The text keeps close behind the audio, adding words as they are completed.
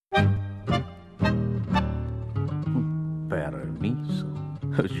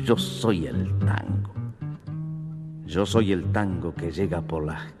Yo soy el tango. Yo soy el tango que llega por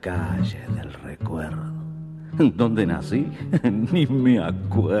las calles del recuerdo. ¿Dónde nací? Ni me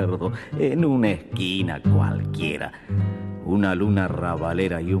acuerdo. En una esquina cualquiera. Una luna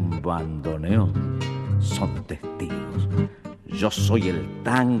rabalera y un bandoneón son testigos. Yo soy el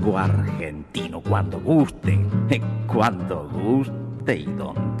tango argentino cuando guste y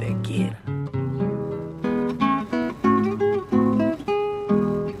donde quiera.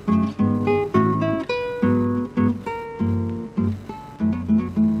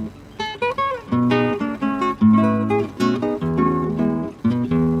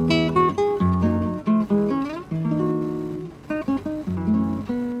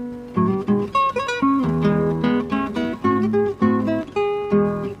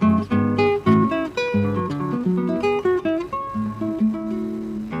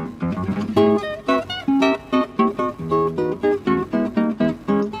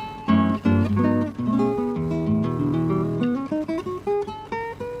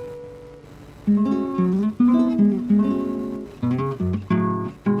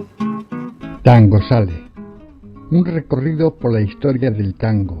 Tangozale, un recorrido por la historia del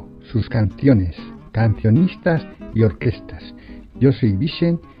tango, sus canciones, cancionistas y orquestas. Yo soy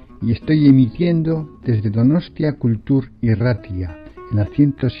Vicent y estoy emitiendo desde Donostia Kultur Irratia, en la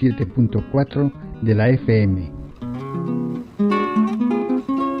 107.4 de la FM.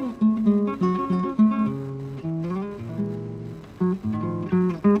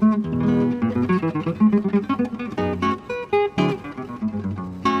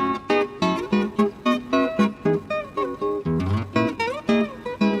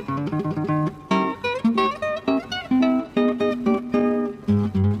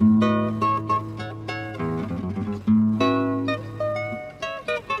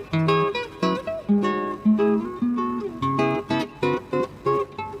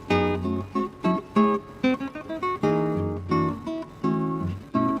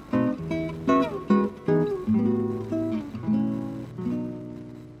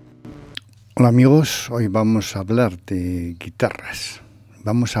 Hola amigos, hoy vamos a hablar de guitarras.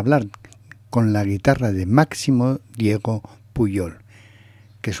 Vamos a hablar con la guitarra de Máximo Pujol,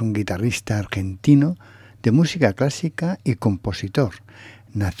 que es un guitarrista argentino de música clásica y compositor,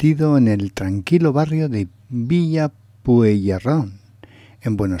 nacido en el tranquilo barrio de Villa Pueyrredón,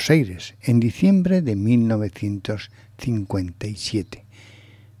 en Buenos Aires, en diciembre de 1957.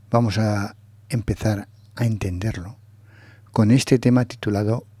 Vamos a empezar a entenderlo con este tema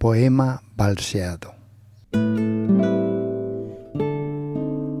titulado Poema Balseado.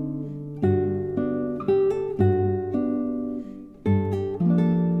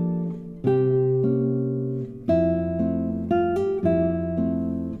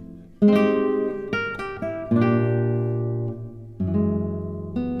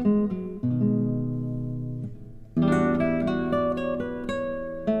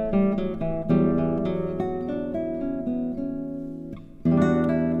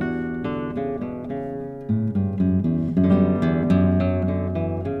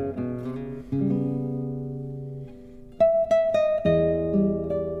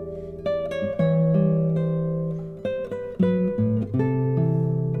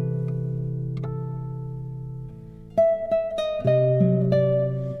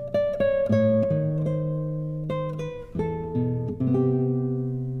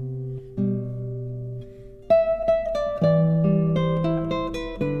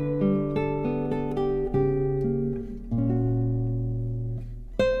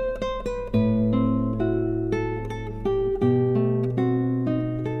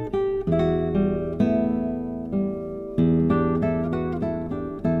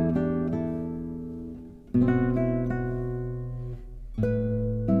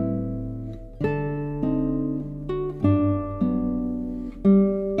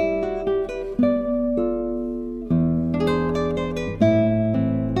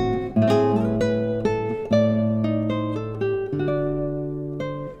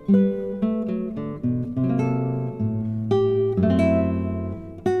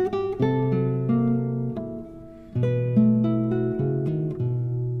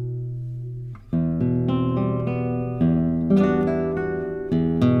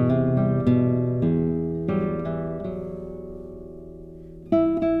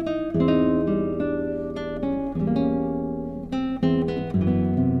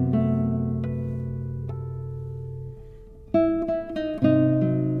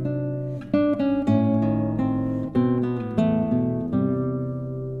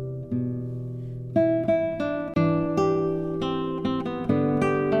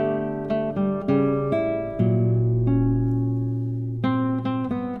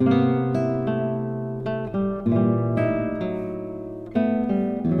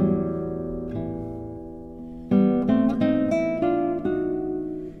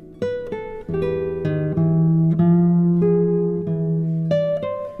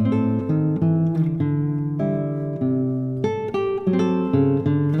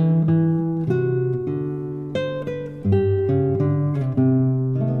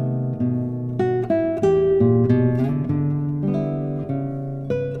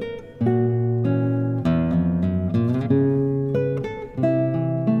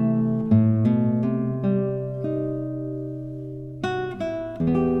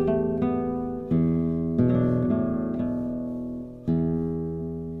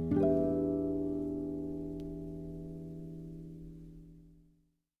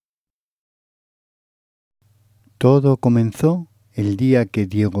 Todo comenzó el día que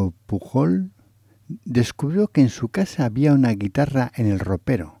Diego Pujol descubrió que en su casa había una guitarra en el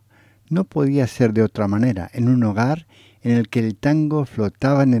ropero. No podía ser de otra manera, en un hogar en el que el tango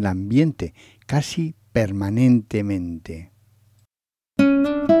flotaba en el ambiente, casi permanentemente.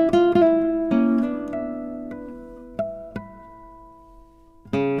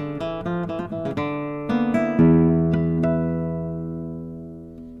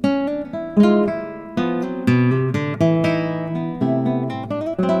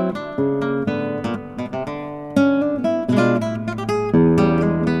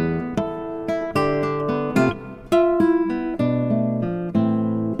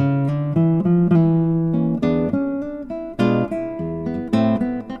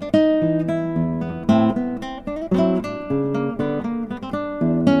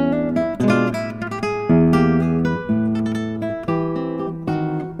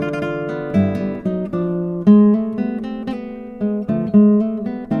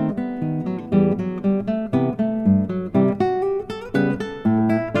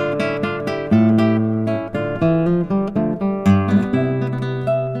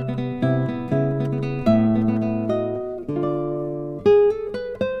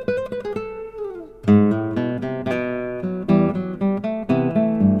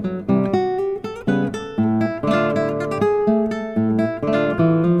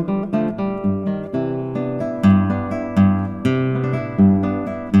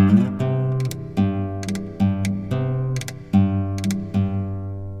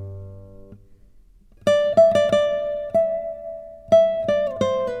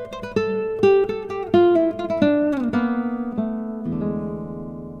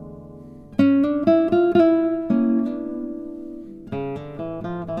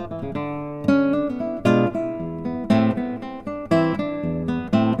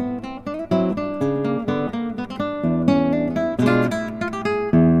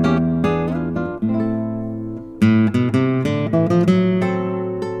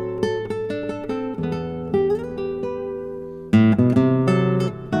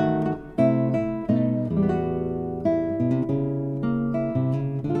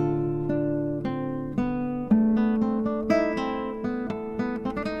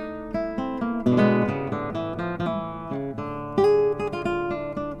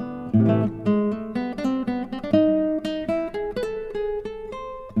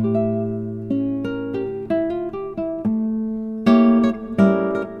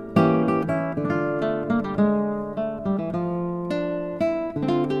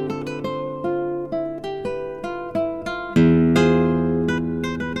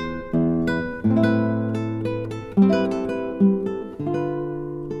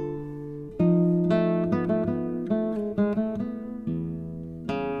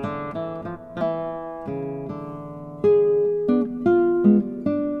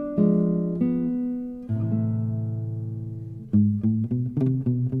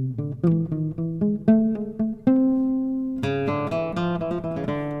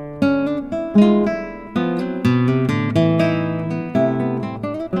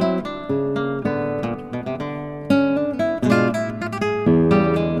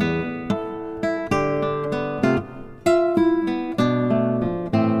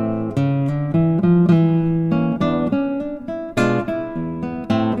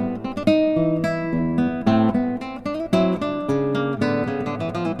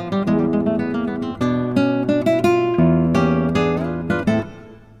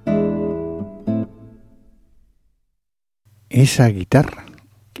 Esa guitarra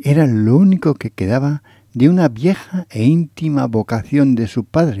era lo único que quedaba de una vieja e íntima vocación de su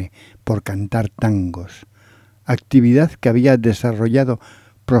padre por cantar tangos, actividad que había desarrollado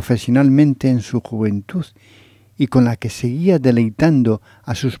profesionalmente en su juventud y con la que seguía deleitando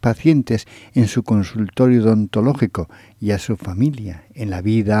a sus pacientes en su consultorio odontológico y a su familia en la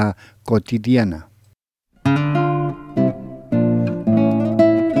vida cotidiana.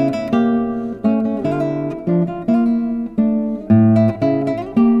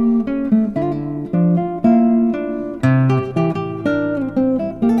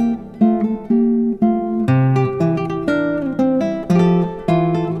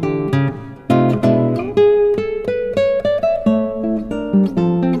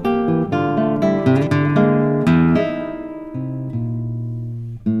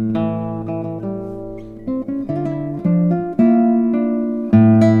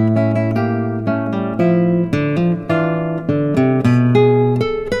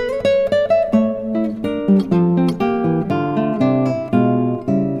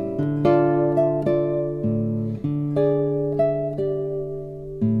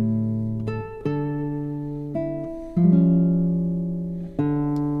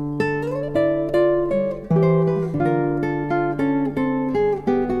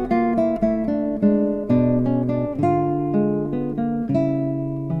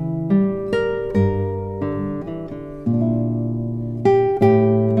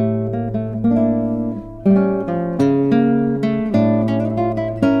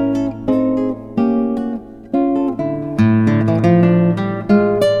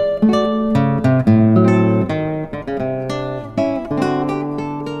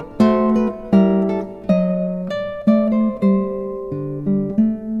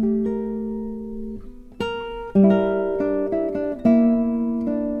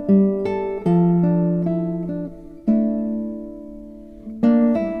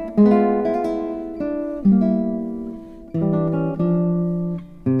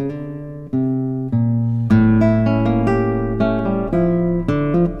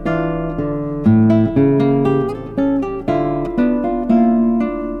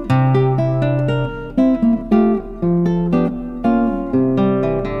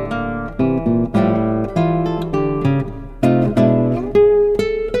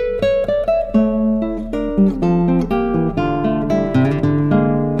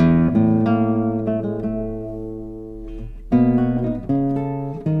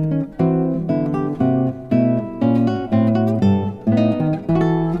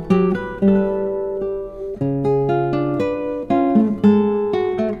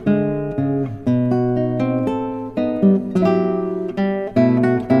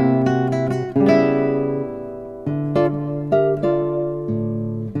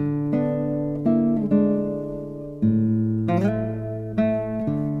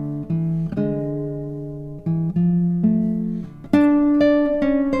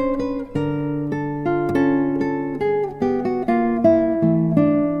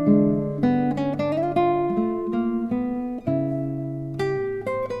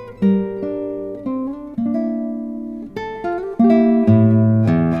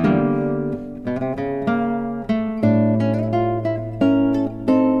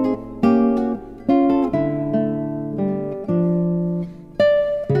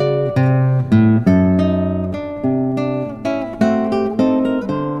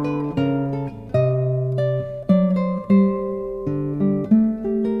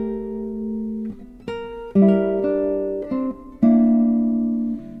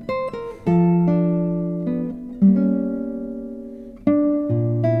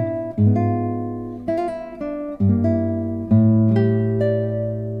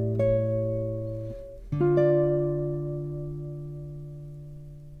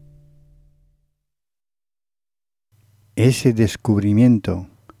 Ese descubrimiento,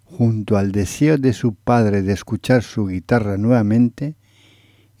 junto al deseo de su padre de escuchar su guitarra nuevamente,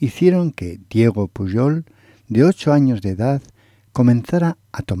 hicieron que Diego Pujol, de 8 años de edad, comenzara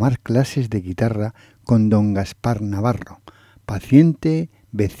a tomar clases de guitarra con don Gaspar Navarro, paciente,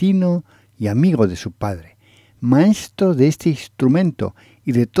 vecino y amigo de su padre, maestro de este instrumento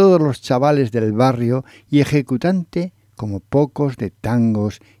y de todos los chavales del barrio y ejecutante como pocos de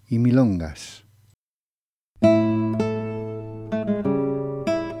tangos y milongas.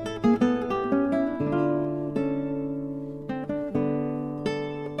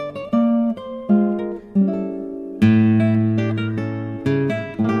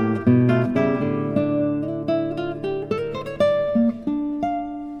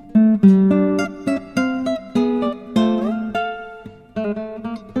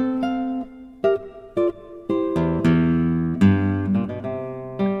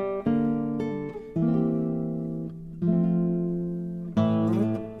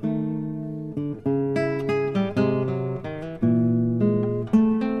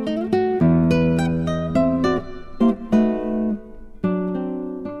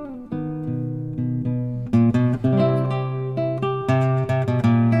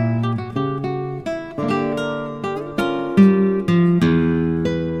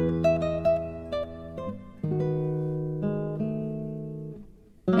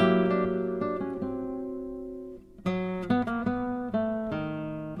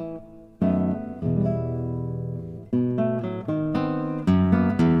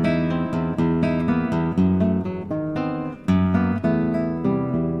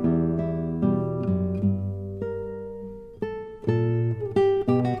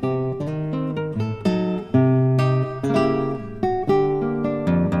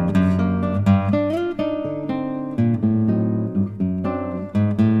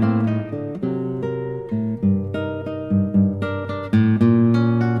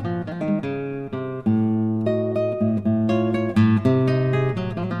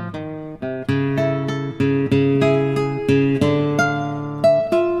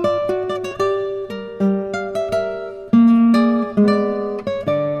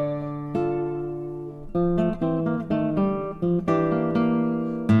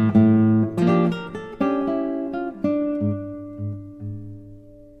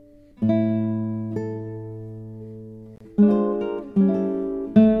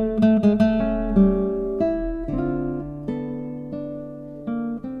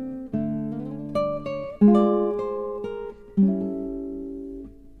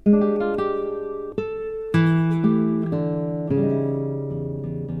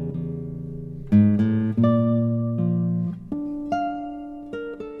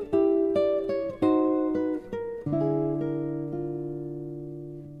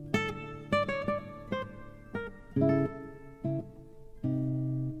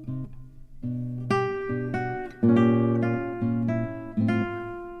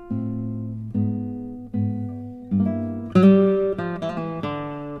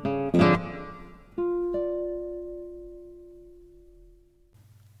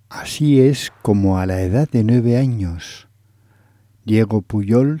 Así es como a la edad de 9 años, Diego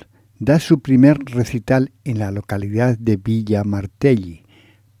Pujol da su primer recital en la localidad de Villa Martelli.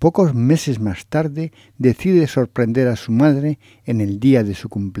 Pocos meses más tarde decide sorprender a su madre en el día de su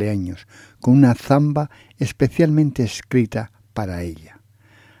cumpleaños con una zamba especialmente escrita para ella.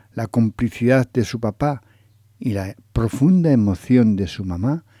 La complicidad de su papá y la profunda emoción de su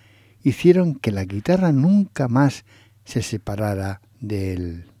mamá hicieron que la guitarra nunca más se separara de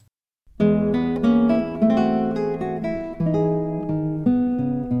él.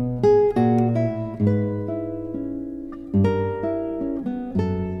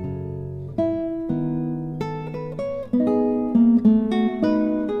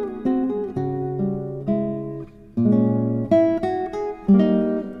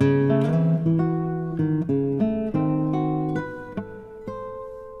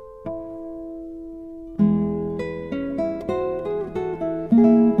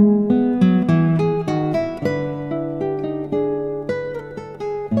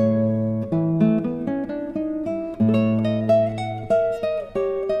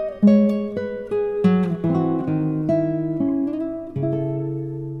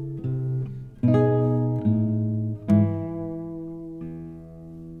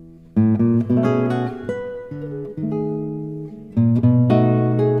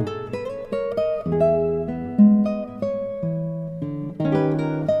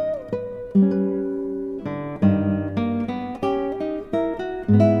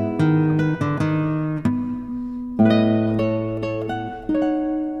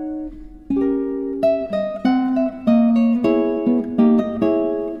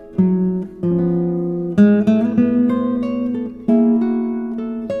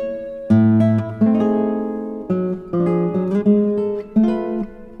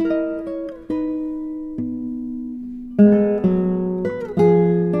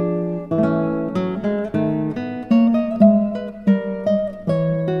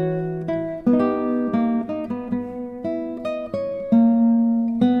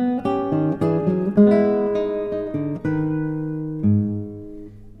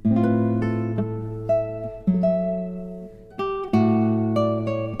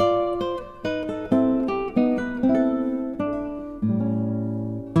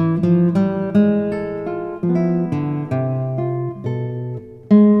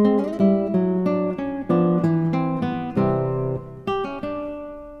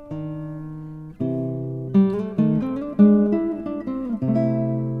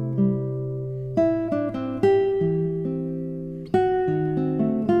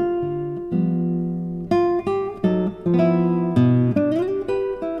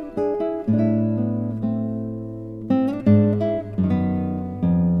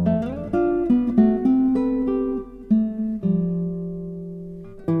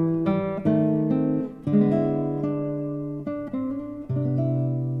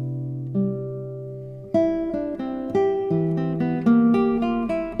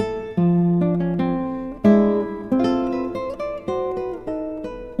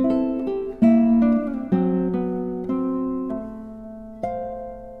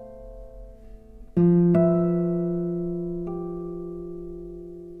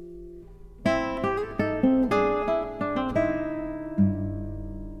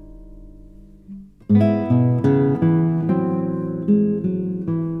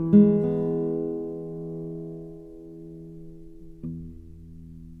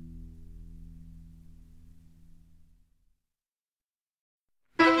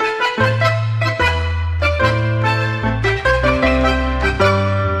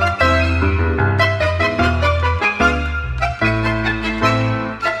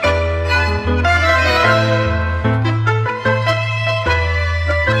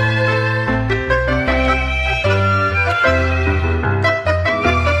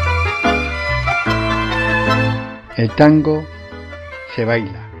 tango se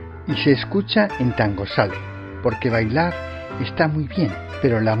baila y se escucha en Tangozale, porque bailar está muy bien,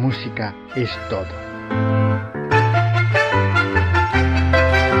 pero la música es todo.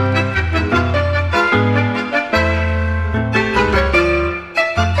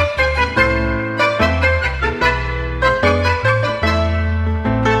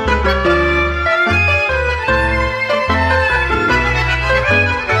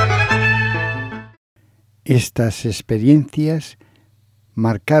 Estas experiencias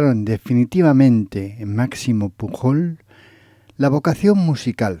marcaron definitivamente en Máximo Pujol la vocación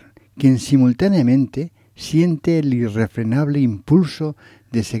musical, quien simultáneamente siente el irrefrenable impulso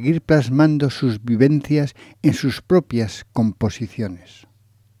de seguir plasmando sus vivencias en sus propias composiciones.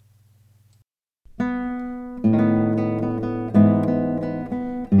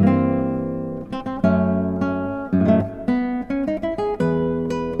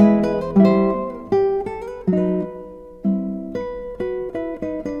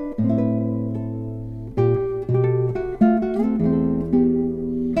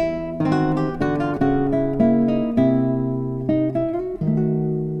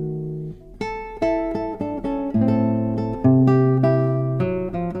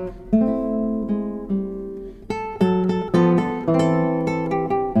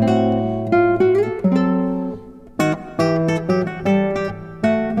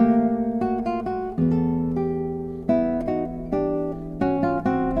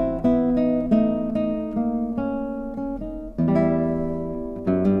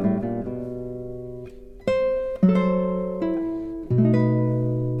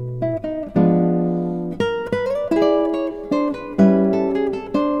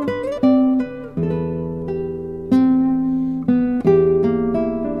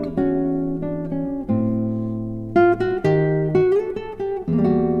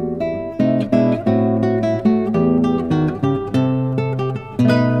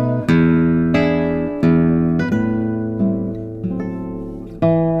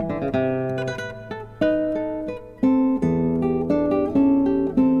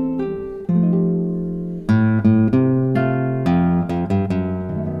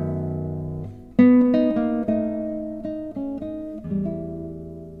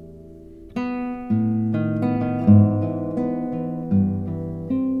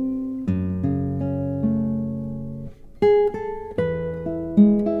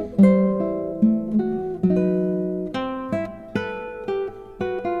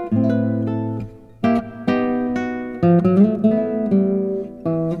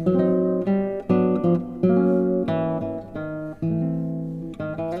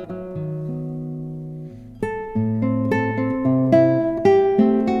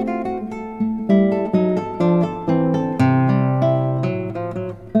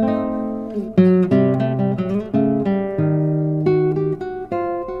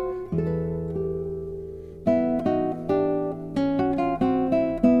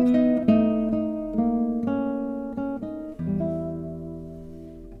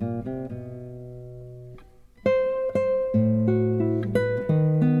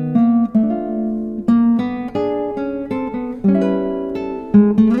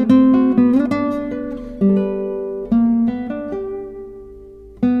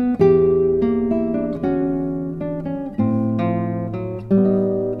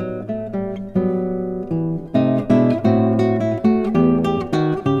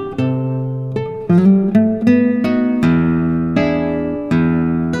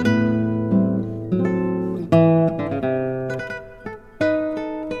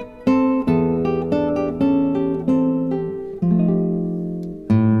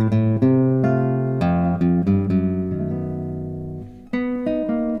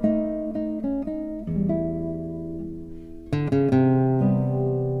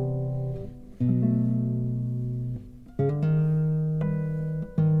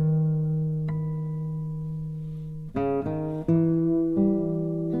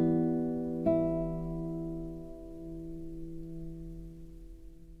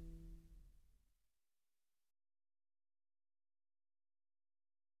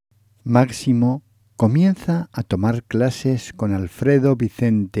 Máximo comienza a tomar clases con Alfredo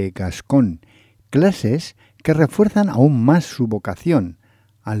Vicente Gascón, clases que refuerzan aún más su vocación,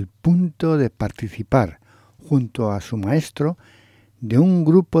 al punto de participar, junto a su maestro, de un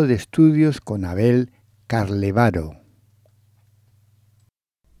grupo de estudios con Abel Carlevaro.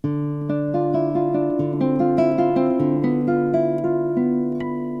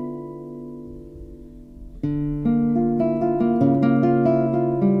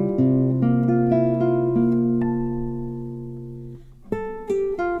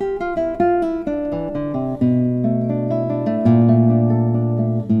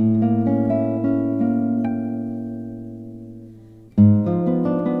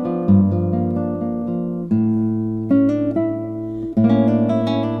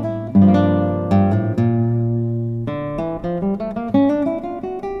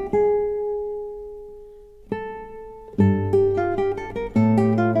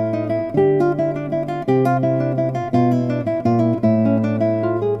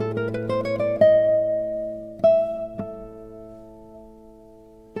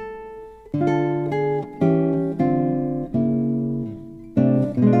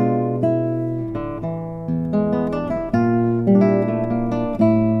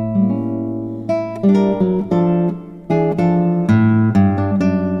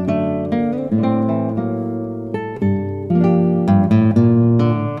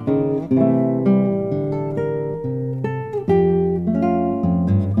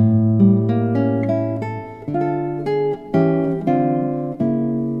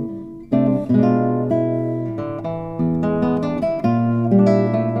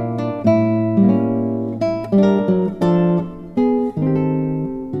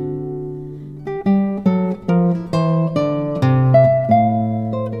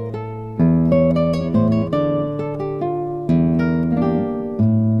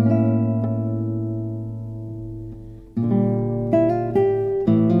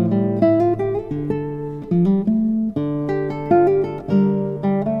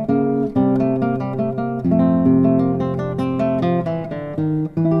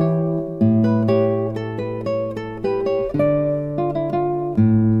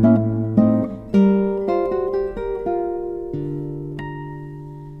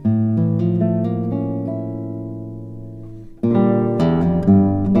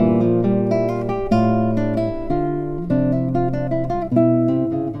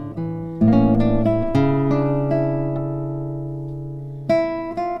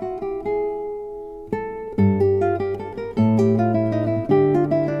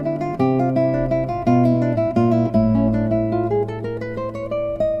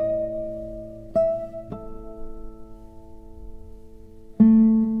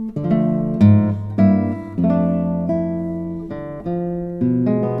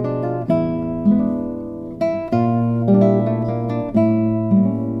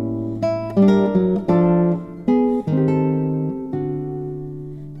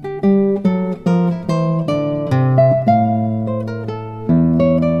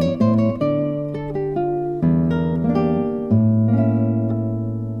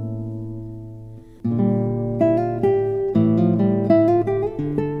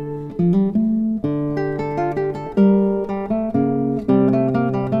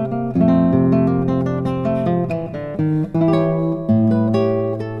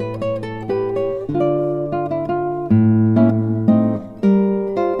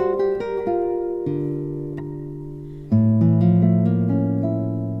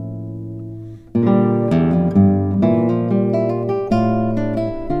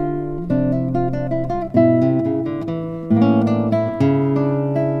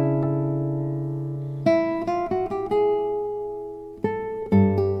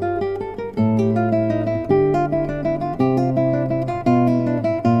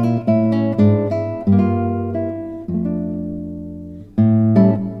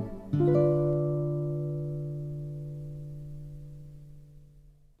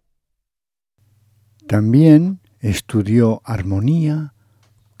 También estudió armonía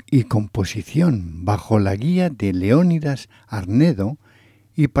y composición bajo la guía de Leónidas Arnedo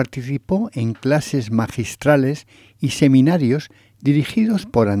y participó en clases magistrales y seminarios dirigidos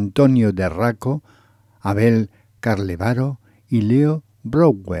por Antonio de Raco, Abel Carlevaro y Leo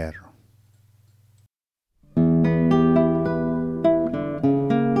Brouwer.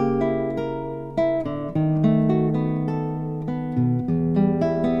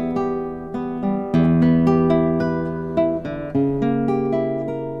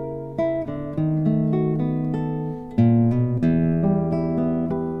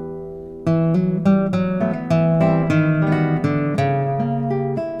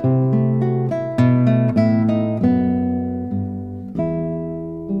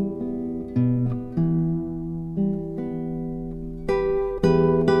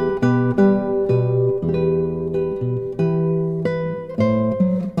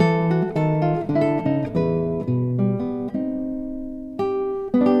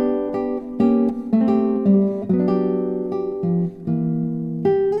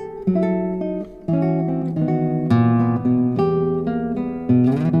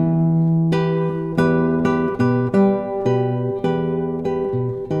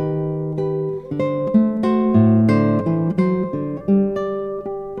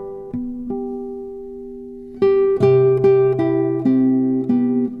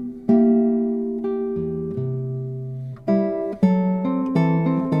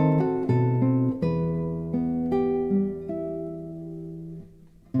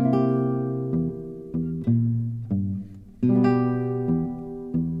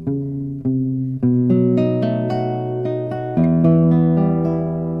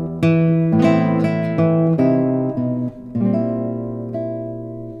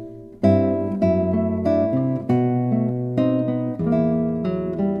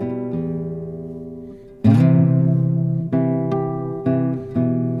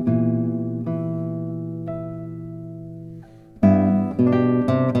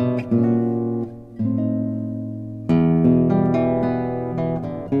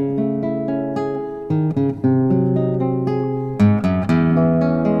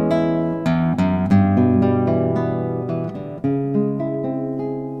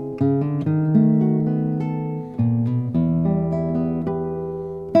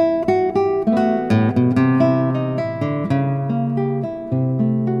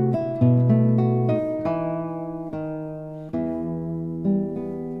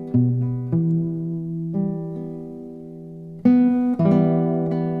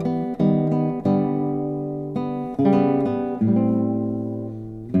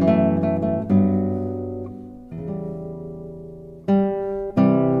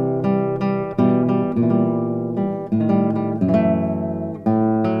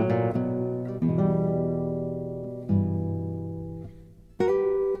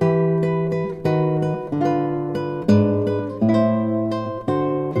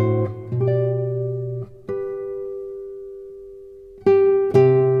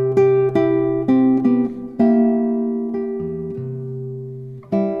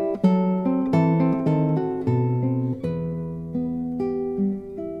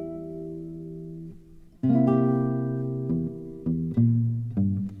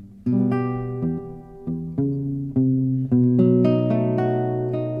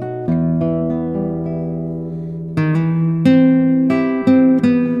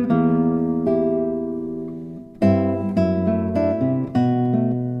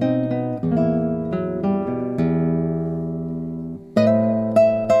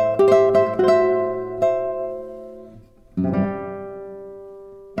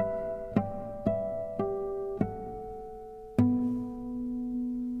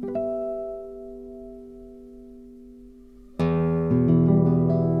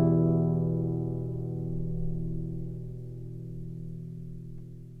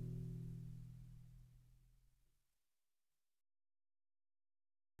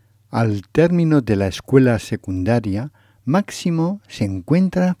 Al término de la escuela secundaria, Máximo se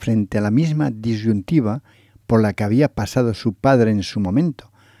encuentra frente a la misma disyuntiva por la que había pasado su padre en su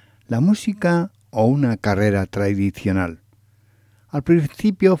momento, la música o una carrera tradicional. Al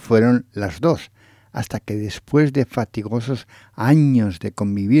principio fueron las dos, hasta que después de fatigosos años de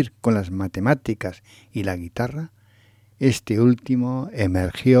convivir con las matemáticas y la guitarra, este último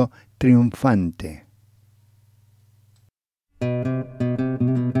emergió triunfante.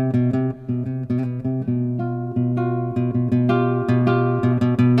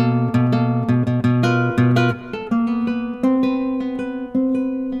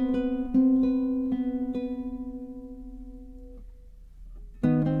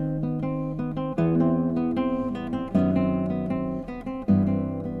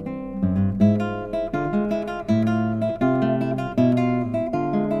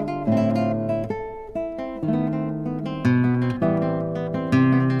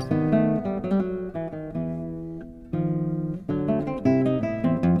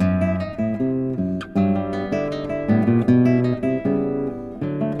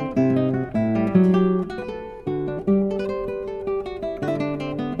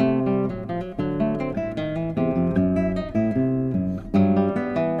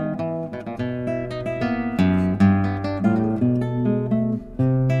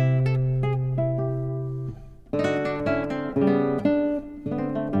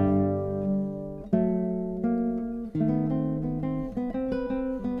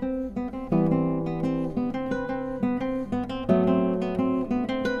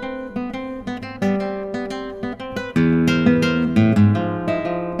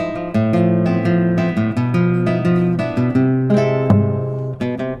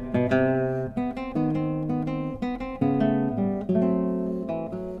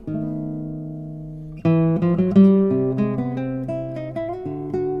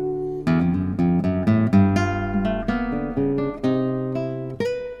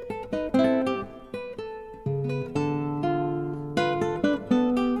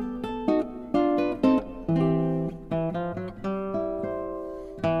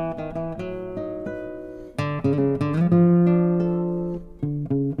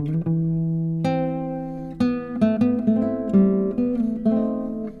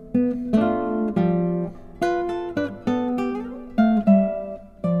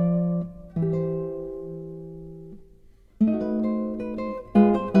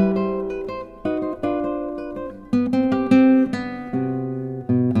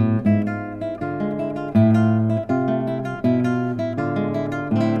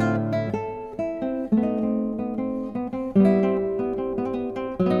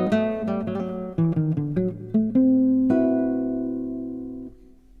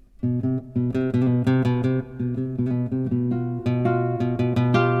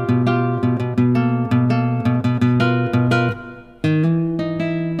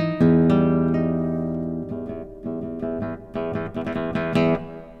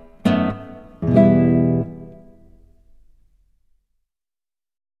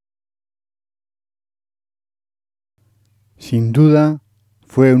 Sin duda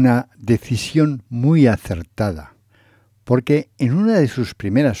fue una decisión muy acertada, porque en una de sus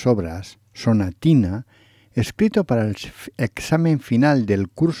primeras obras, Sonatina, escrito para el examen final del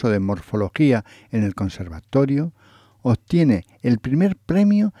curso de morfología en el conservatorio, obtiene el primer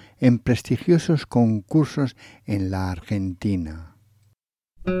premio en prestigiosos concursos en la Argentina.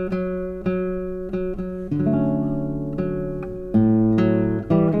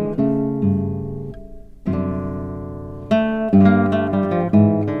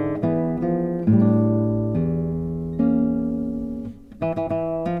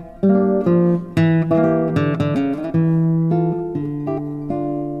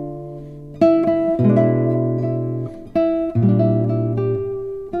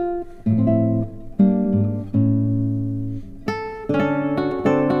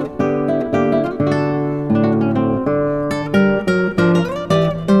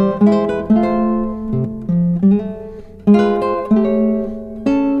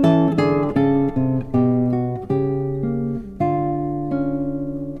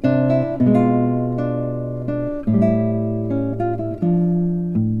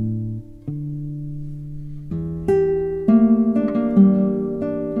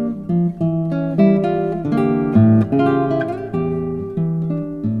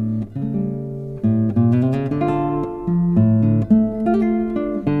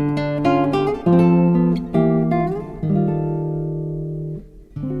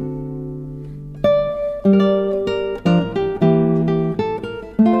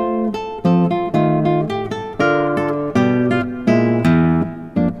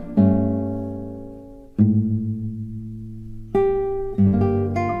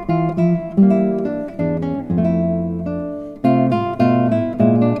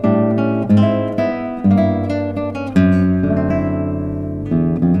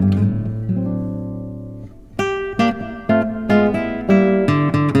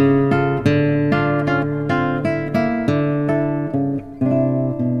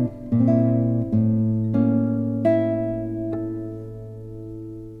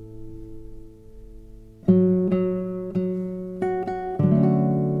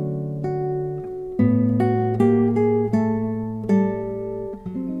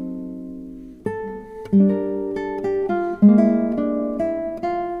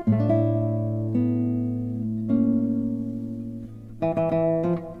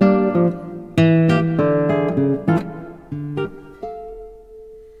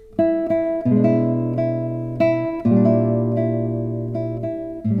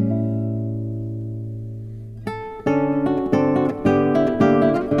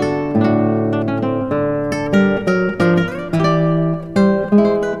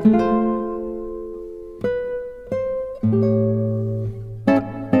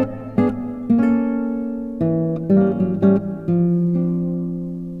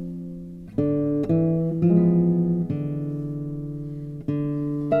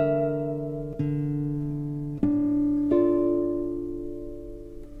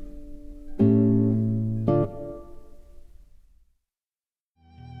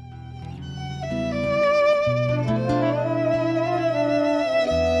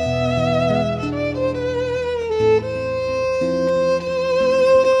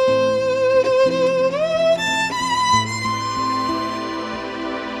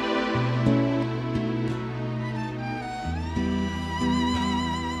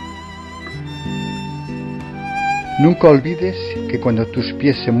 Nunca olvides que cuando tus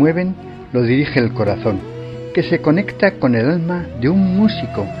pies se mueven, lo dirige el corazón, que se conecta con el alma de un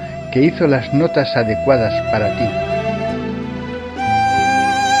músico que hizo las notas adecuadas para ti.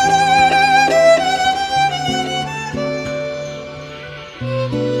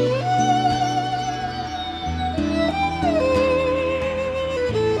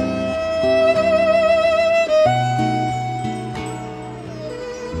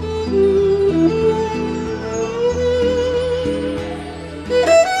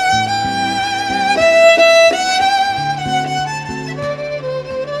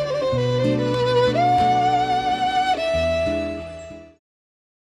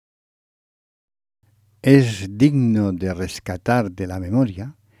 Es digno de rescatar de la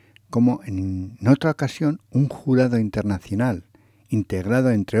memoria como en otra ocasión un jurado internacional,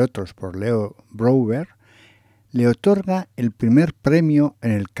 integrado entre otros por Leo Brouwer, le otorga el primer premio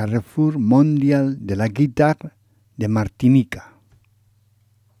en el Carrefour Mondial de la Guitare de Martinica.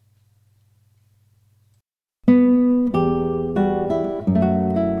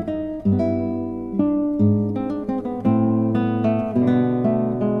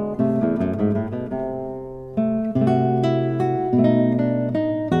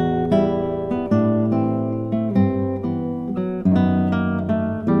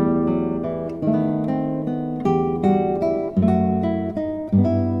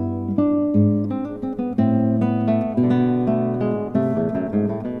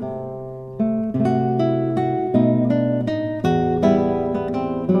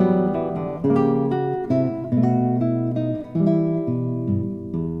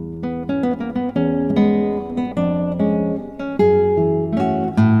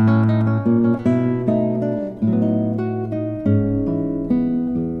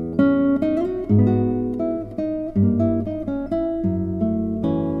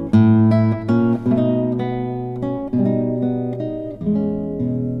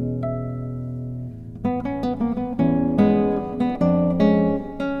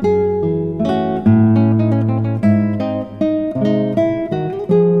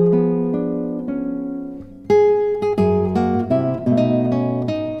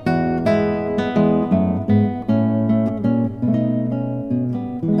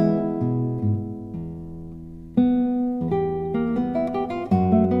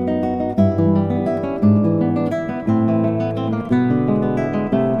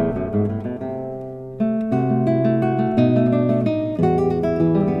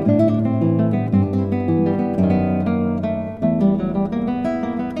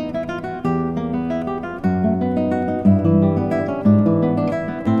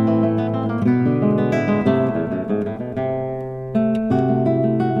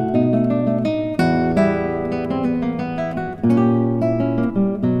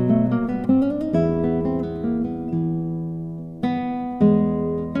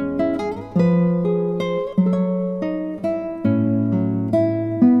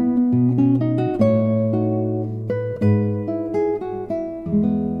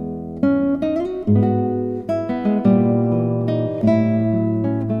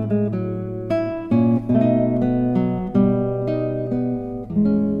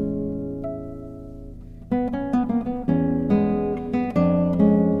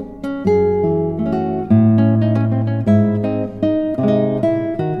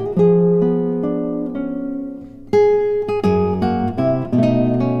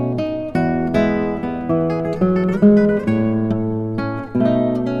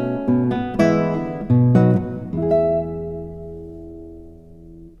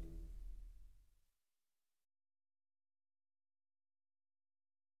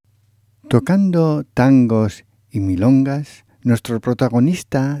 Tocando tangos y milongas, nuestro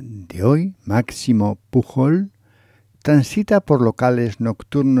protagonista de hoy, Máximo Pujol, transita por locales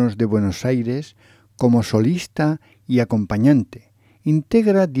nocturnos de Buenos Aires como solista y acompañante.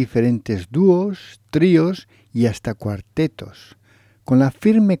 Integra diferentes dúos, tríos y hasta cuartetos, con la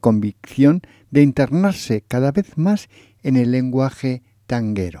firme convicción de internarse cada vez más en el lenguaje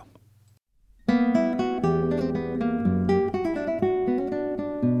tanguero.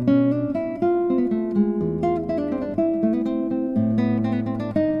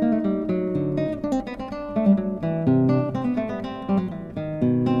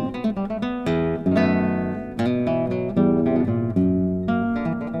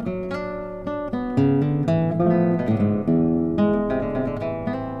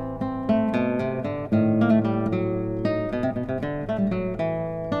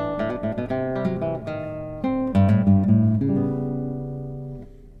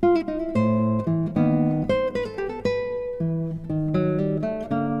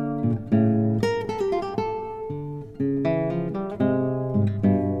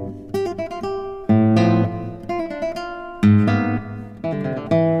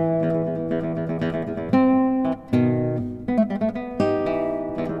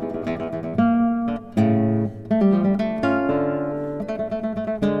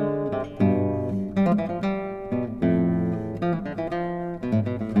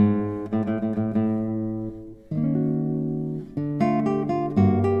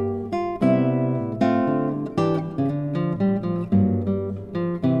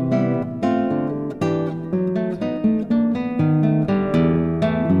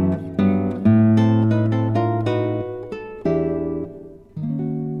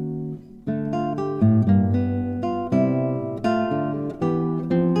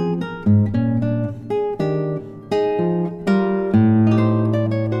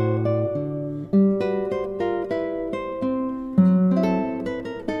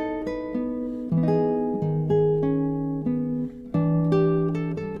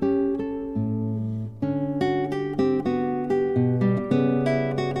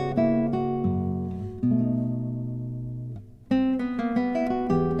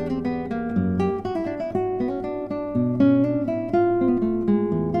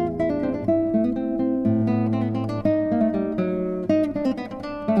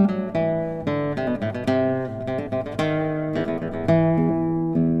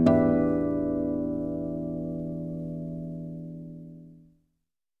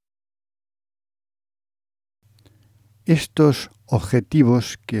 Estos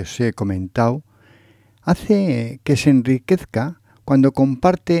objetivos que os he comentado hace que se enriquezca cuando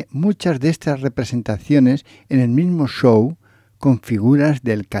comparte muchas de estas representaciones en el mismo show con figuras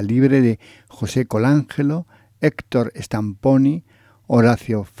del calibre de José Colangelo, Héctor Stamponi,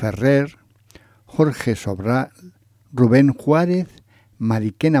 Horacio Ferrer, Jorge Sobral, Rubén Juárez,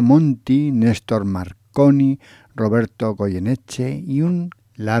 Mariquena Monti, Néstor Marconi, Roberto Goyeneche y un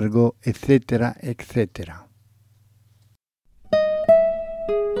largo etcétera, etcétera.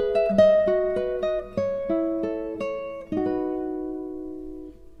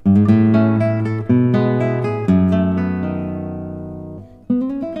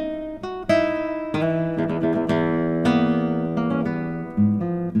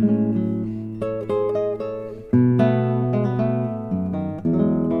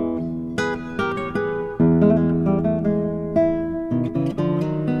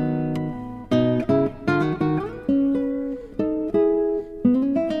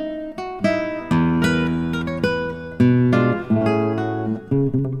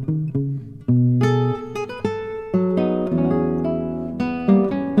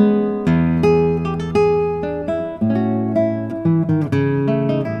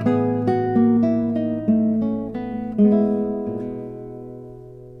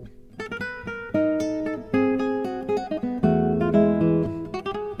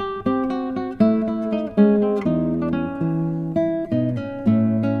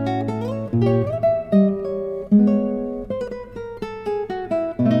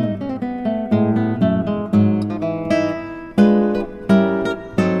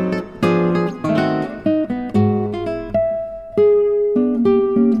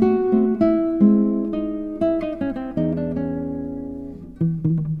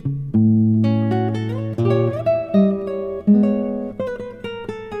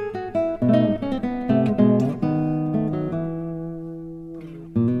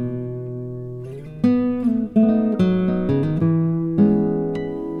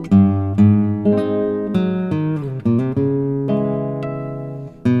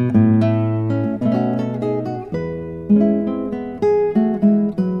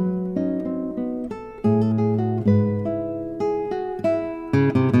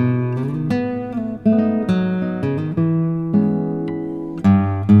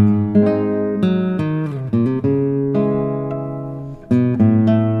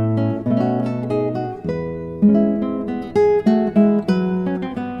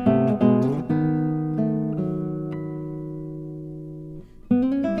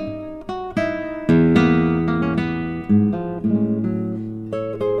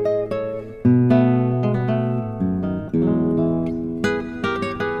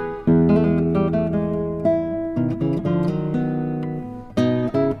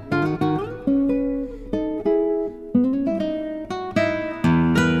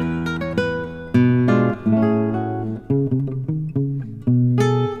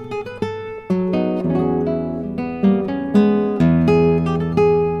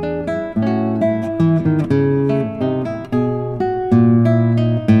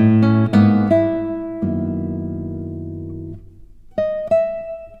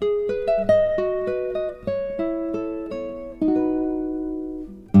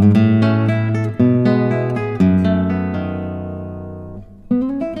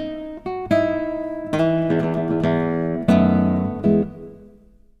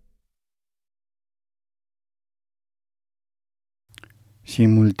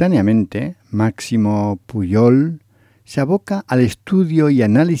 Simultáneamente, Máximo Pujol se aboca al estudio y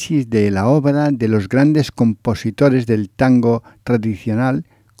análisis de la obra de los grandes compositores del tango tradicional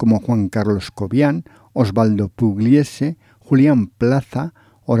como Juan Carlos Cobián, Osvaldo Pugliese, Julián Plaza,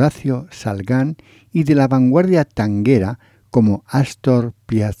 Horacio Salgán y de la vanguardia tanguera como Astor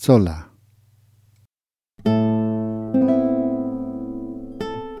Piazzolla.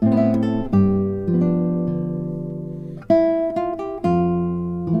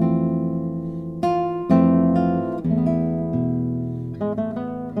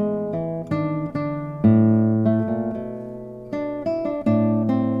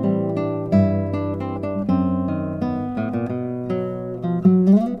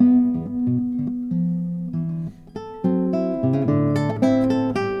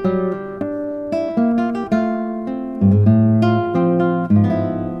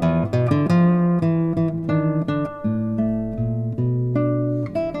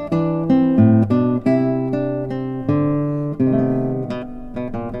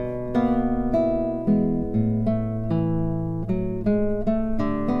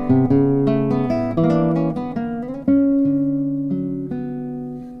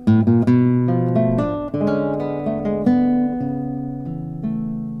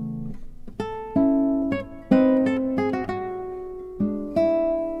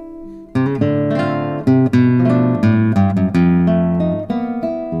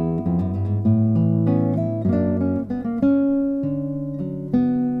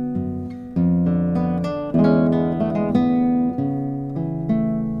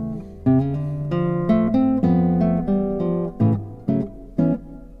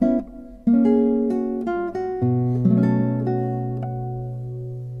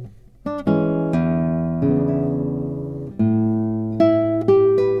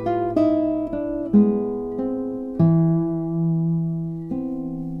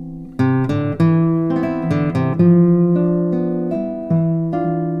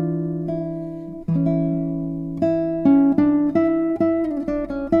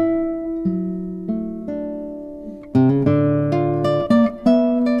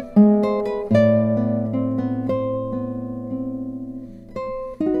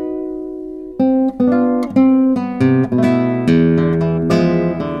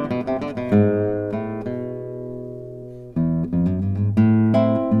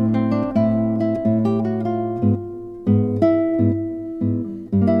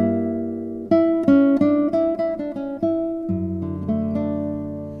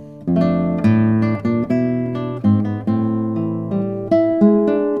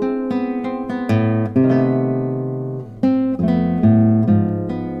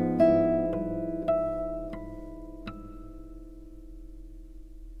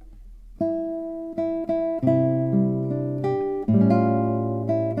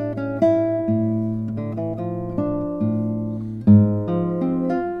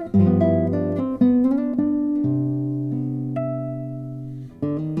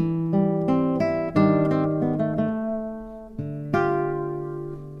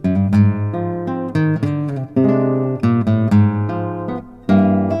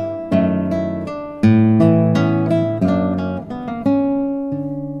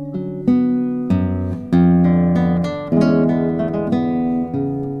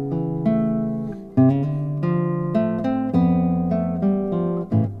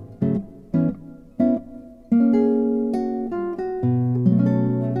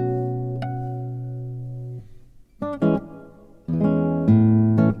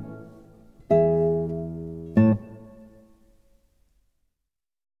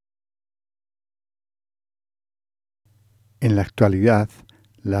 En la actualidad,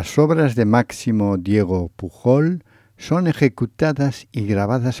 las obras de Máximo Diego Pujol son ejecutadas y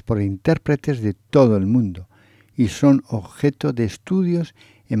grabadas por intérpretes de todo el mundo y son objeto de estudios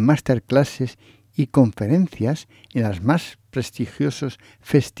en masterclasses y conferencias en los más prestigiosos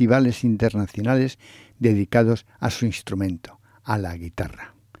festivales internacionales dedicados a su instrumento, a la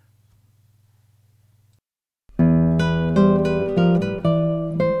guitarra.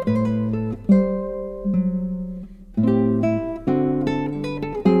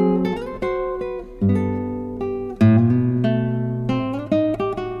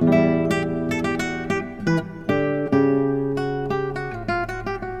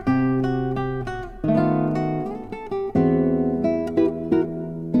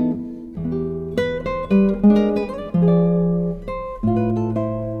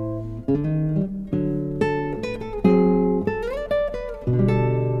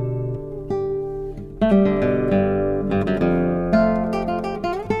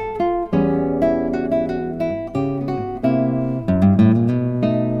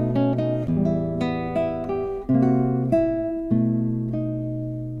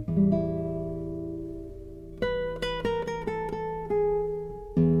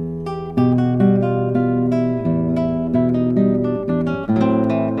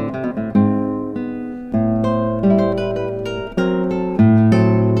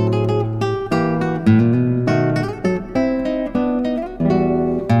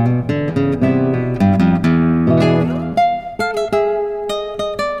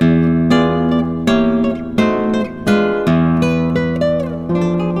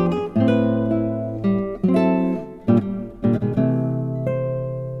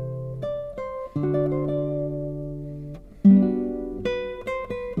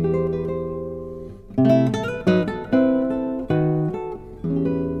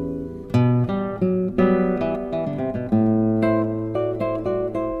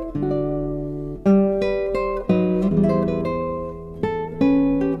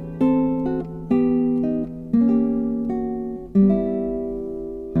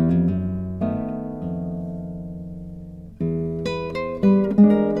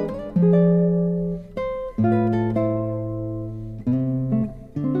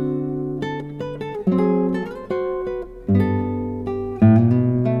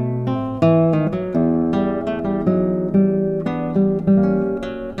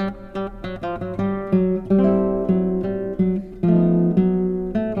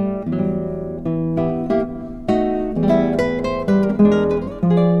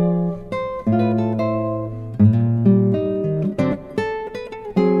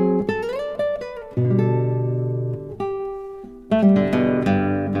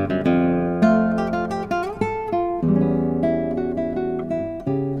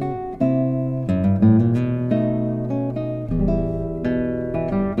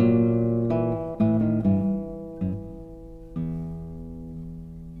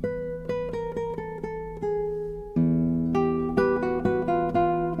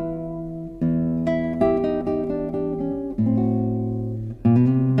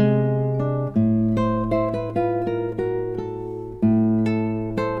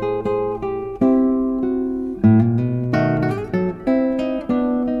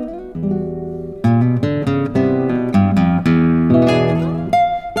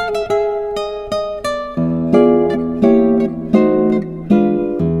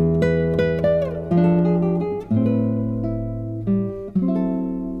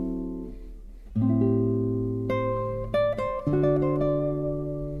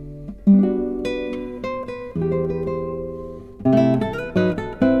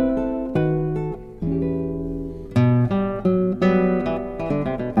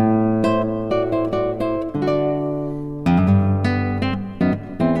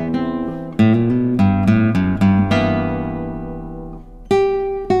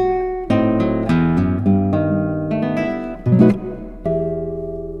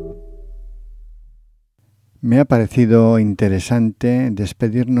 Me ha parecido interesante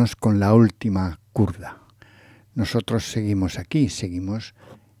despedirnos con la última curda. Nosotros seguimos aquí, seguimos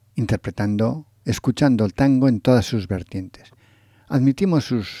interpretando, escuchando el tango en todas sus vertientes. Admitimos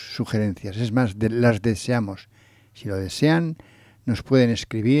sus sugerencias, es más, las deseamos. Si lo desean, nos pueden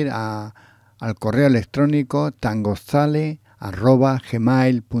escribir al correo electrónico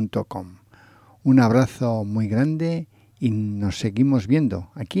tangozale@gmail.com. Un abrazo muy grande y nos seguimos viendo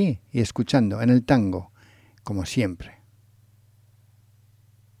aquí y escuchando en el tango, como siempre.